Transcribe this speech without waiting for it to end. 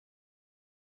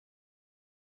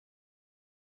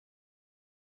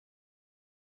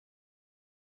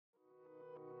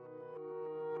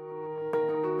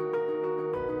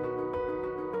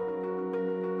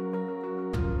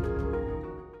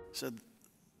So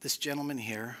this gentleman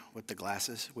here with the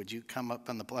glasses, would you come up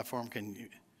on the platform? Can you?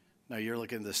 No, you're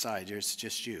looking to the side. It's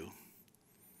just you.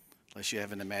 Unless you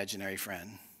have an imaginary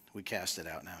friend. We cast it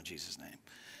out now in Jesus' name.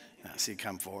 Now, see,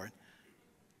 come forward.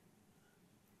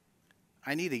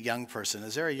 I need a young person.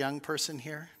 Is there a young person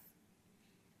here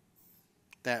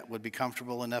that would be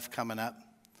comfortable enough coming up,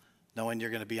 knowing you're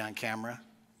going to be on camera?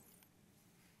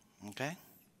 Okay?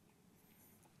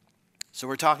 So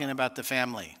we're talking about the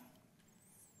family.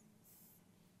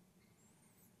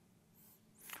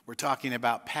 We're talking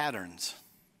about patterns.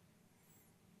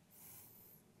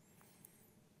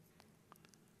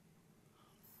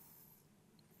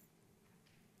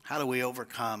 How do we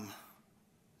overcome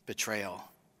betrayal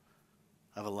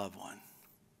of a loved one?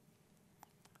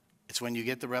 It's when you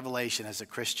get the revelation as a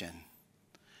Christian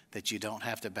that you don't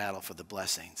have to battle for the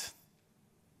blessings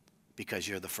because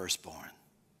you're the firstborn.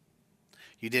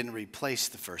 You didn't replace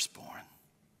the firstborn.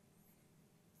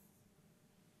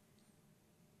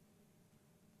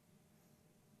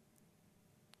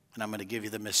 And I'm going to give you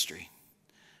the mystery.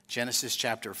 Genesis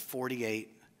chapter 48,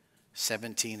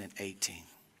 17 and 18.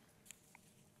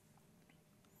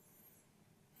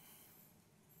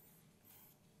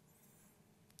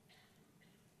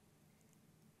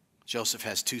 Joseph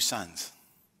has 2 sons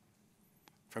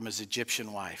from his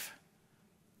Egyptian wife.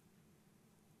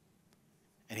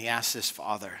 And he asks his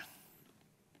father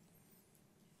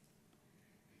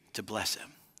to bless him.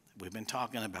 We've been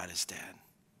talking about his dad.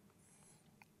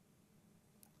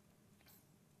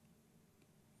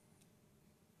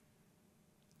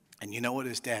 And you know what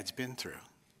his dad's been through.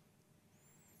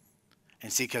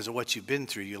 And see, because of what you've been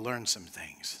through, you learn some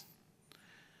things.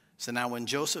 So now when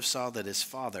Joseph saw that his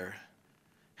father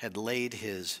had laid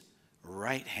his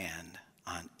right hand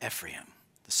on Ephraim,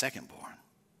 the secondborn.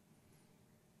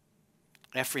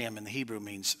 Ephraim in the Hebrew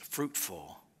means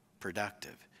fruitful,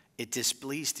 productive. It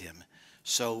displeased him,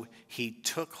 so he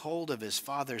took hold of his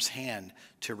father's hand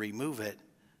to remove it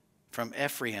from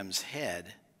Ephraim's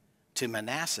head to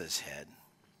Manasseh's head.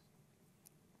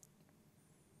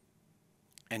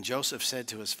 And Joseph said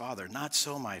to his father, "Not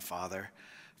so, my father,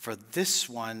 for this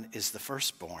one is the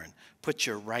firstborn. Put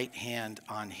your right hand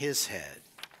on his head."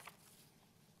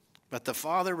 But the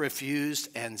father refused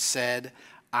and said,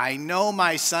 "I know,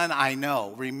 my son, I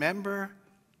know." Remember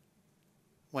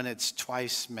when it's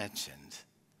twice mentioned.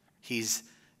 He's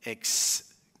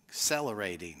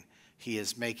accelerating. He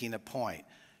is making a point.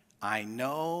 I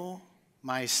know,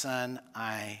 my son,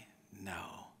 I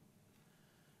know.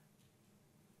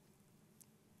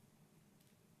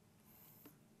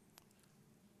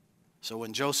 So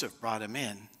when Joseph brought him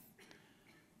in,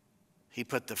 he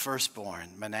put the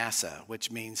firstborn, Manasseh, which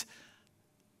means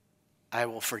I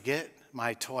will forget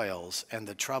my toils and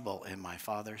the trouble in my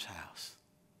father's house.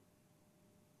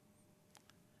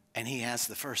 And he has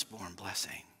the firstborn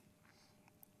blessing.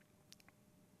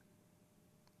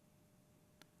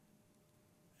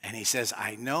 And he says,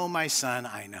 I know, my son,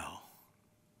 I know.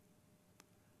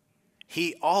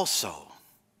 He also,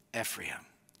 Ephraim,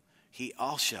 he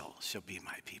also shall be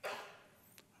my people.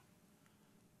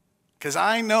 Because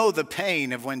I know the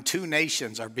pain of when 2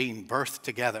 nations are being birthed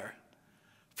together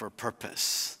for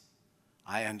purpose.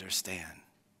 I understand.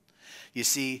 You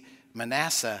see,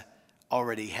 Manasseh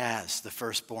already has the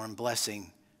firstborn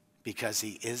blessing because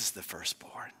he is the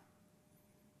firstborn.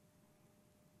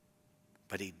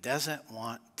 But he doesn't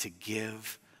want to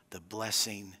give the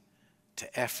blessing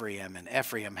to Ephraim, and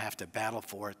Ephraim have to battle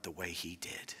for it the way he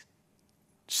did.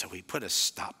 So he put a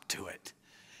stop to it.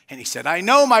 And he said, I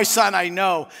know, my son, I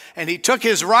know. And he took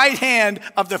his right hand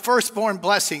of the firstborn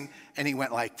blessing and he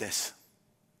went like this.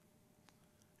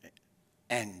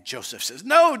 And Joseph says,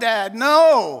 no, Dad,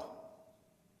 no.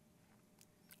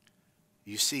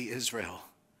 You see Israel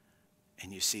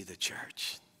and you see the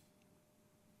church.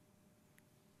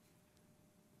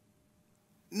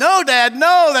 No, Dad,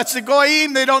 no, that's the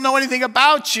Goyim. They don't know anything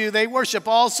about you. They worship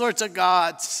all sorts of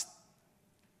gods.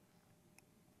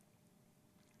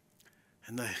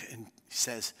 And he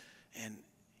says, and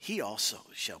he also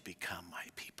shall become my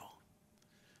people.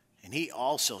 And he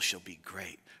also shall be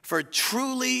great. For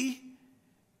truly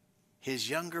his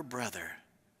younger brother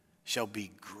shall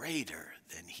be greater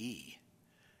than he.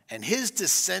 And his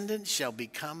descendants shall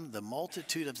become the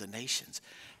multitude of the nations.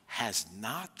 Has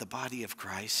not the body of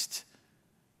Christ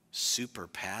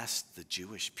surpassed the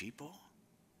Jewish people?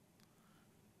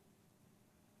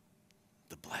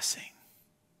 The blessing.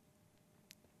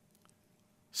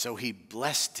 So he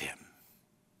blessed him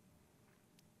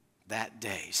that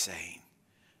day, saying,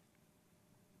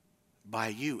 by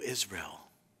you, Israel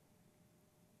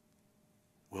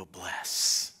will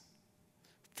bless.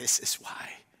 This is why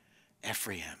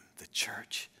Ephraim, the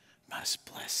church, must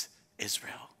bless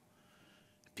Israel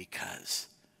because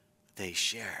they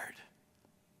shared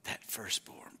that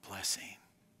firstborn blessing.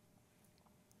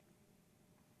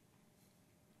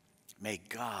 May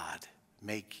God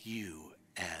make you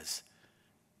as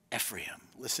Ephraim.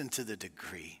 Listen to the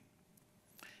decree.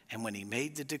 And when he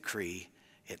made the decree,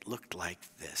 it looked like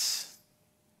this.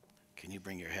 Can you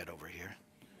bring your head over here?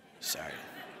 Sorry.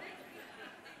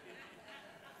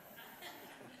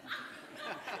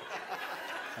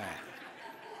 All right.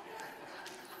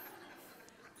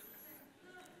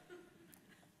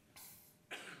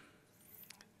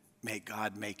 May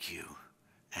God make you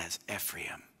as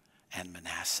Ephraim and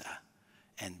Manasseh.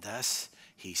 And thus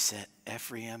he set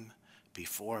Ephraim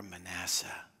before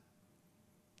Manasseh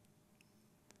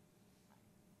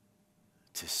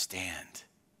to stand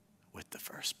with the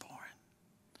firstborn.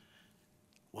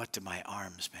 What do my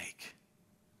arms make?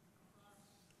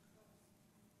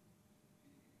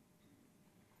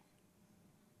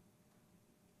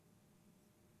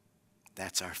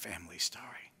 That's our family story.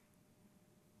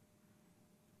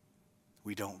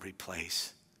 We don't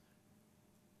replace.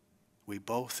 We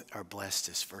both are blessed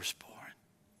as firstborn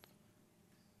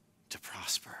to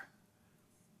prosper,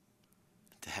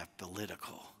 to have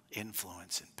political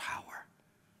influence and power.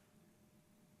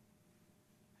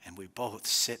 And we both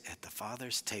sit at the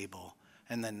Father's table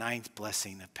and the ninth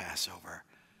blessing of Passover,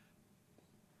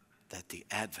 that the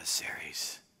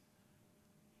adversaries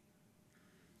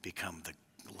become the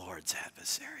Lord's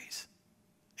adversaries.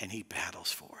 And he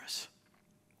battles for us.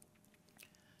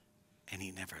 And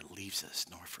he never leaves us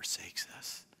nor forsakes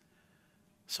us.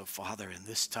 So, Father, in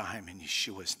this time, in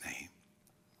Yeshua's name,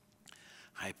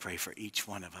 I pray for each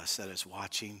one of us that is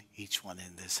watching, each one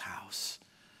in this house,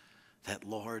 that,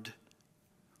 Lord,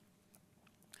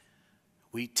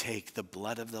 we take the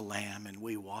blood of the Lamb and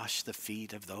we wash the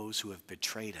feet of those who have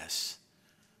betrayed us.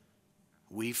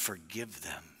 We forgive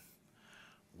them.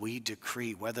 We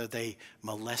decree, whether they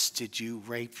molested you,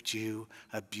 raped you,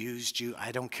 abused you,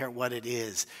 I don't care what it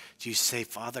is. You say,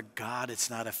 Father God, it's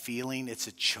not a feeling, it's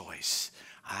a choice.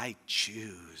 I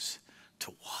choose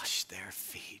to wash their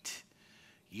feet.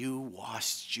 You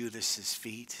washed Judas's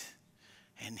feet,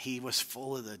 and he was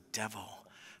full of the devil.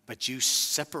 But you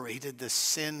separated the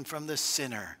sin from the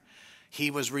sinner.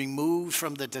 He was removed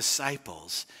from the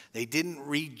disciples. They didn't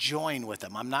rejoin with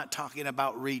him. I'm not talking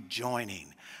about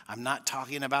rejoining. I'm not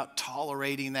talking about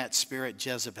tolerating that spirit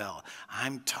Jezebel.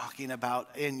 I'm talking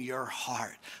about in your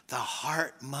heart. The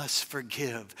heart must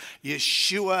forgive.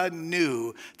 Yeshua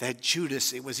knew that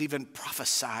Judas, it was even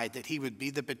prophesied that he would be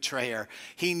the betrayer.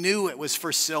 He knew it was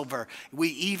for silver. We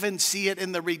even see it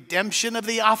in the redemption of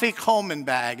the afikomen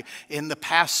bag in the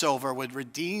Passover, was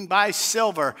redeemed by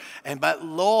silver. But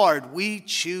Lord, we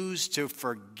choose to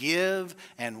forgive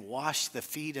and wash the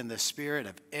feet and the spirit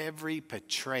of every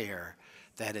betrayer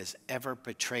that has ever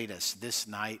betrayed us this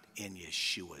night in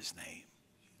Yeshua's name.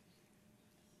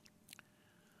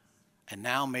 And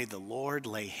now may the Lord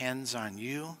lay hands on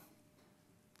you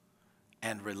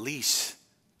and release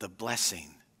the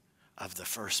blessing of the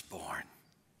firstborn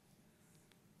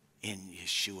in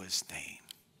Yeshua's name.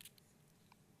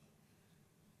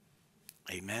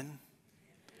 Amen.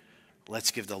 Let's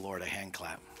give the Lord a hand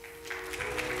clap.